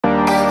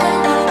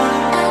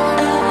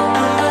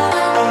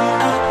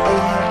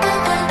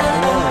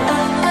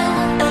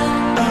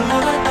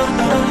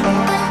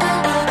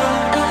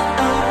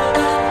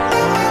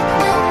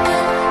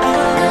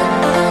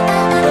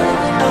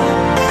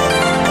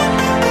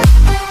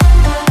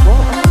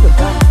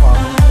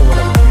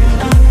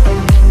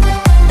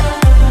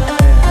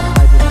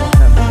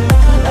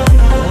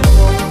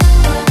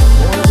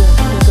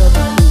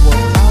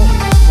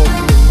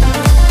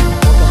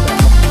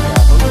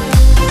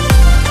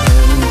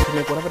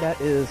make whatever that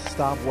is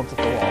stop once and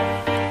for all.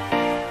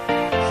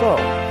 So,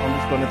 I'm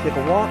just going to take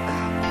a walk,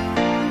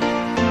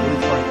 really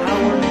for an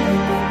hour,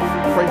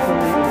 pray for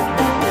me,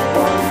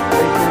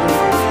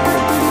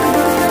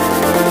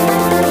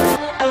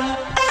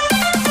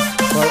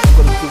 but I'm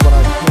going to do what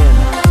I can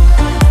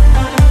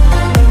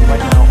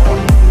right now on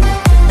this walk.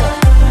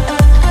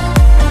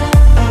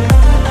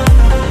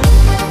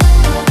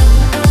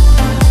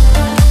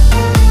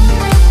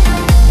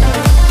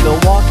 Still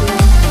walking,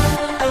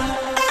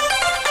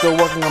 still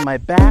working on my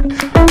back.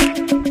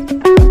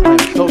 I'm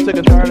so sick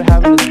and tired of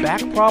having this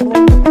back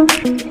problem.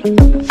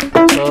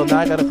 So now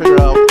I gotta figure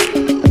out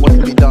what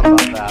can be done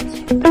about that.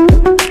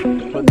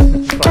 But this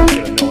is starting to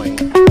get annoying.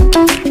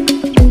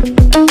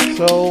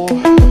 So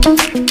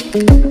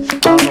I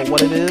don't know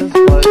what it is,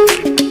 but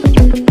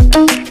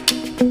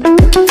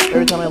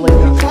every time I lay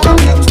down,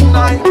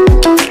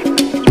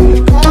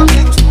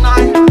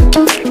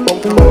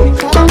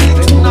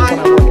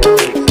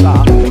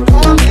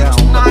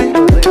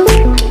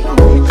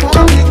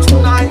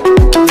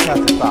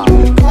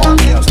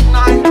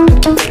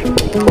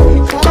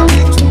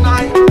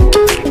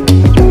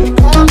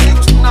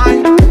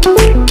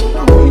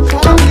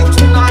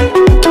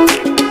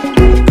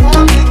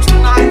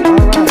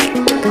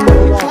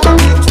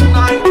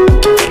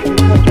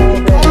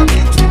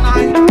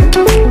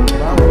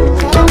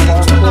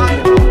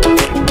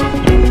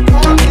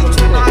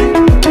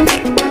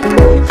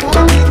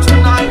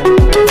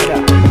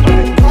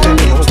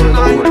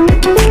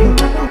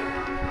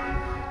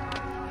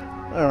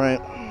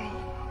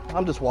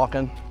 I'm just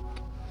walking,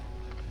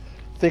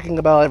 thinking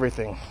about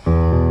everything.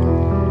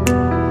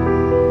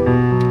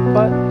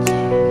 But,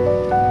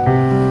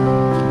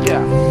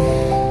 yeah.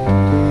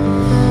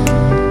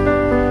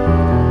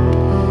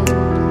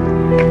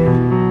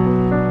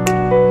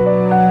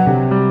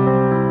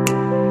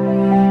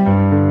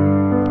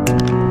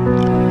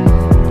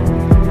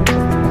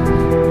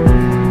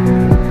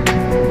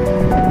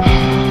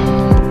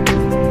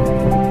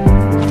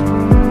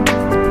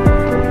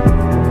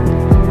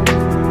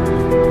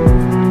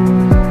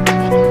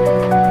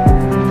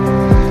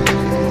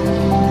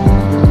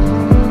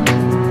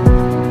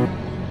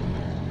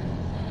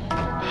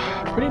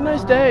 Pretty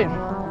nice day.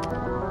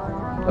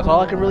 That's all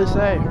I can really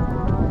say. I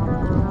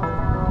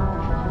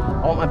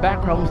want my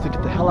back problems to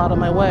get the hell out of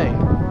my way.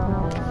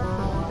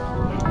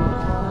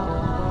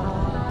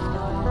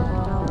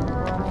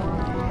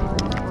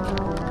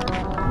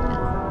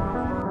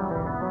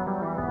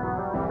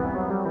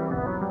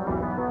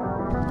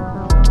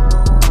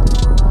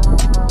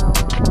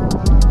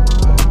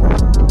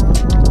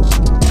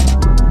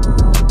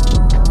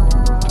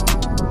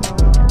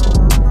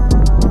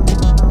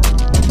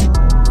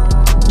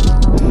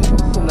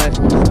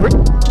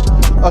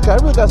 Okay, I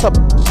really gotta stop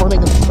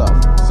running into stuff.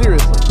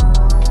 Seriously.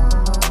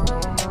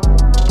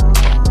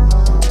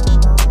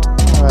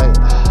 Alright.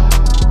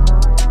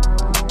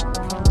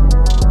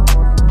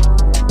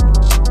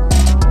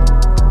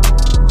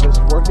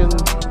 Just working.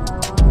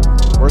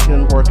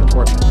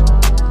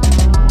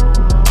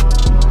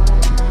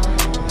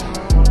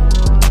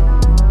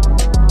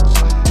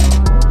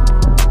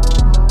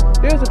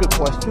 Here's a good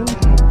question.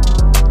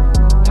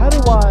 How do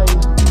I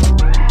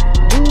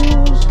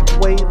lose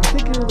weight,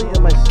 particularly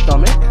in my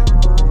stomach?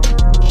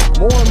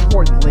 More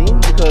importantly,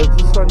 because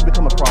this is starting to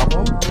become a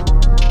problem,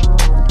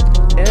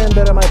 and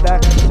better my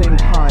back at the same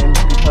time,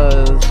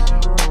 because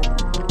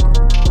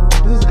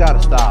this has got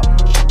to stop.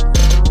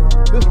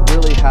 This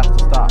really has to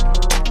stop.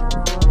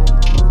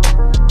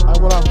 I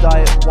went off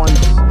diet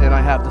once and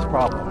I have this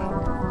problem.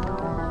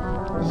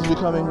 This is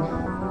becoming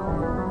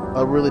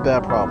a really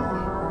bad problem.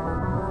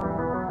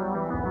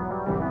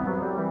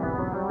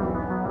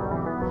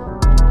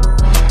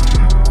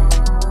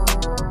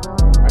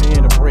 I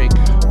need a break.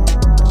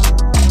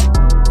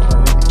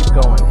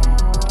 Going.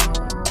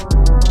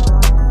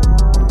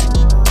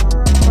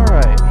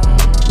 Alright.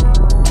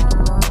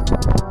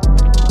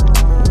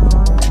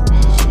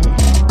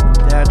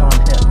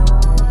 Daggone hip.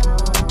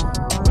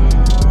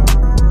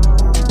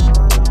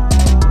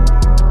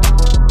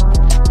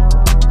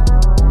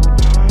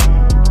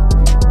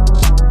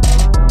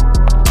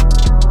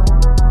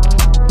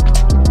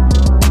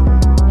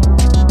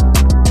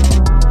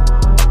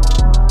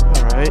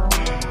 Alright.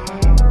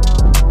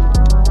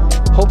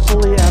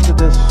 Hopefully after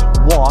this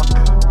walk,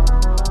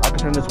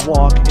 turn this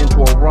walk into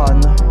a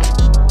run,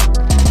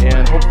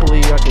 and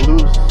hopefully I can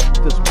lose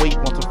this weight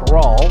once and for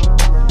all.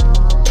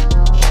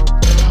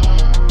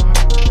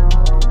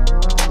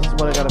 This is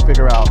what I gotta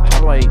figure out.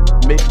 How do I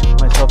make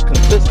myself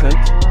consistent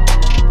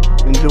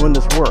in doing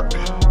this work?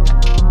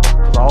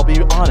 Because I'll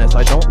be honest,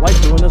 I don't like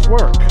doing this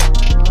work.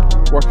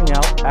 Working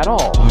out at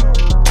all.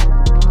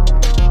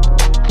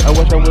 I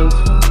wish I was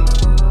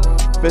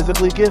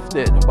physically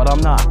gifted, but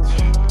I'm not.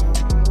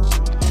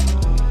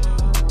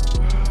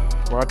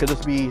 Or I could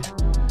just be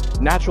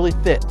naturally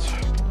fit.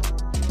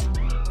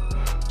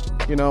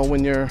 You know,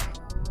 when you're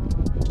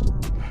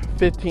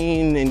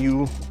 15 and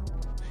you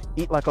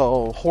eat like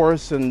a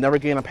horse and never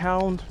gain a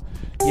pound.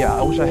 Yeah,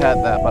 I wish I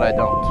had that, but I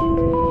don't.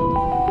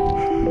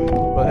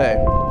 But hey,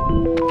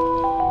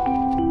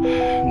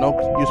 No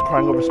use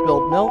crying over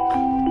spilled milk.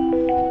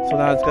 So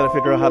now I just got to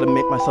figure out how to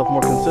make myself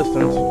more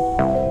consistent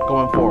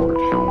going forward.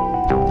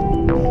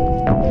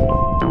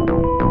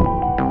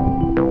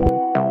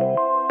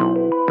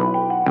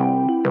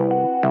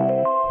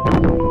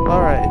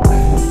 All right.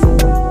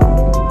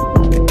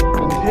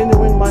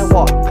 Continuing my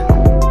walk.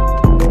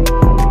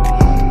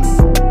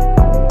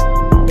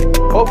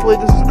 Hopefully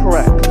this is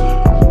correct.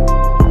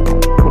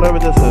 Whatever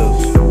this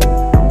is.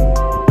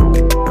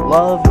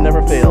 Love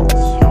never fails.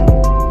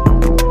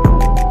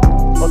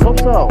 Let's hope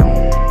so.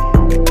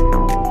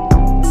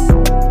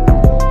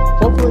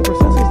 Hopefully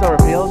persistence never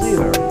fails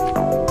either.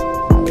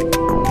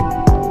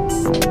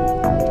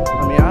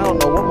 I mean, I don't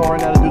know what more I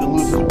gotta do to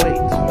lose this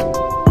weight.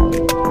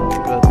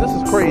 Because this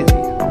is crazy.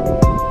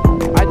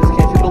 I just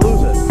can't seem to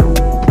lose it.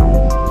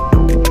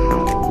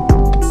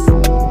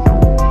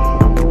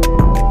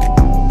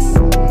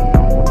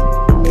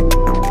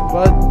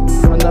 But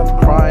enough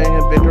crying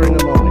and bickering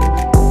and moaning.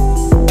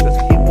 Just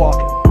keep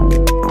walking.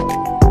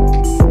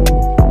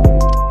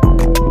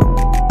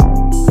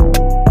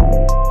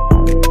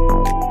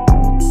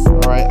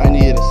 Alright, I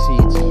needed a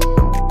seat.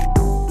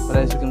 But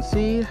as you can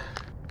see,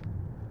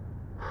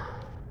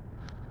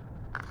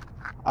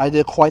 I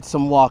did quite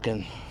some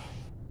walking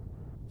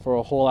for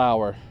a whole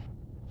hour.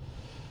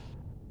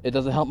 It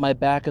doesn't help my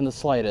back in the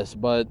slightest,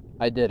 but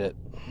I did it.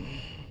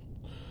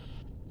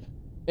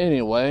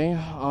 Anyway,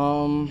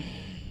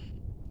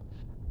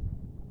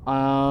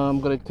 I'm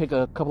going to take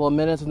a couple of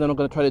minutes and then I'm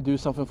going to try to do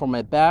something for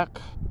my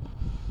back.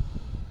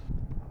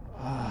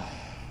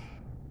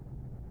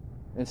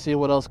 And see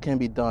what else can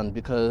be done,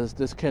 because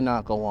this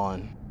cannot go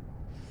on.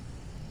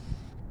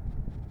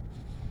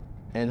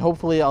 And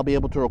hopefully I'll be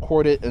able to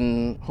record it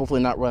and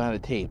hopefully not run out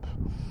of tape.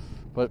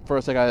 But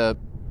first I gotta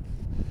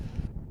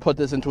put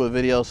this into a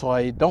video so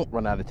I don't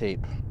run out of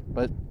tape.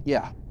 But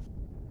yeah.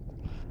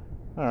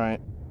 Alright.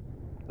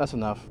 That's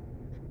enough.